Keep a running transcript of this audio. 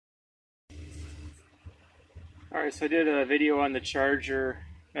Alright, so I did a video on the charger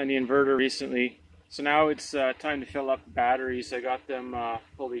and the inverter recently. So now it's time to fill up the batteries. I got them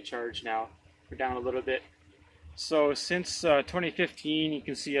fully charged now. We're down a little bit. So since 2015, you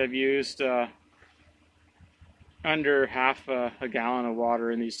can see I've used under half a gallon of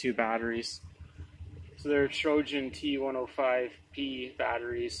water in these two batteries. So they're Trojan T-105P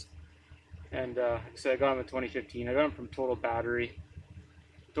batteries. And like I said, I got them in 2015. I got them from Total Battery.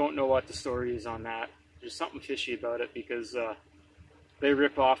 Don't know what the story is on that. There's something fishy about it because they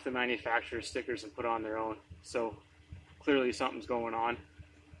rip off the manufacturer's stickers and put on their own. So clearly something's going on.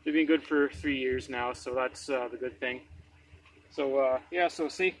 They've been good for 3 years now, so that's the good thing. So yeah, so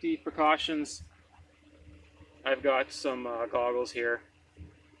safety precautions. I've got some goggles here.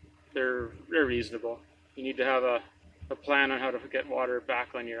 They're reasonable. You need to have a plan on how to get water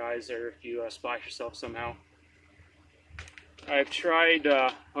back on your eyes there if you splash yourself somehow. I've tried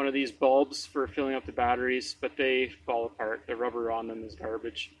one of these bulbs for filling up the batteries, but they fall apart. The rubber on them is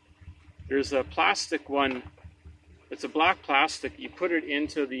garbage. There's a plastic one. It's a black plastic. You put it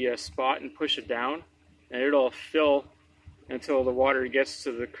into the spot and push it down, and it'll fill until the water gets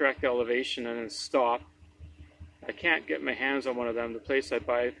to the correct elevation and then stop. I can't get my hands on one of them. The place I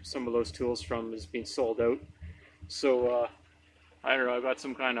buy some of those tools from is being sold out. So I don't know, I've got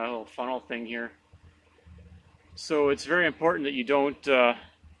some kind of little funnel thing here. So it's very important that you don't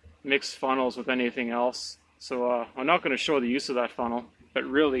mix funnels with anything else. So I'm not going to show the use of that funnel, but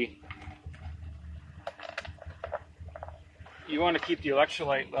really you want to keep the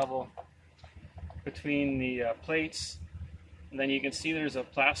electrolyte level between the plates, and then you can see there's a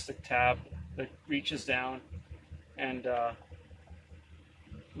plastic tab that reaches down and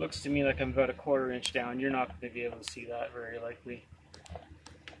looks to me like I'm about a 1/4 inch down. You're not going to be able to see that very likely.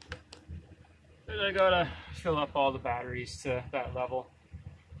 But I gotta fill up all the batteries to that level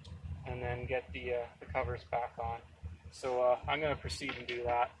and then get the covers back on. So I'm going to proceed and do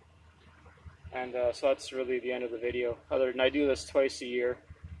that. And so that's really the end of the video. Other than I do this twice a year,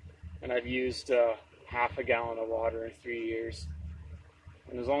 and I've used half a gallon of water in 3 years.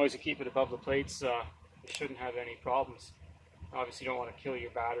 And as long as you keep it above the plates, you shouldn't have any problems. Obviously you don't want to kill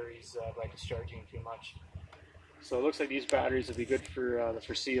your batteries by discharging too much. So it looks like these batteries will be good for the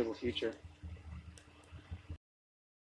foreseeable future.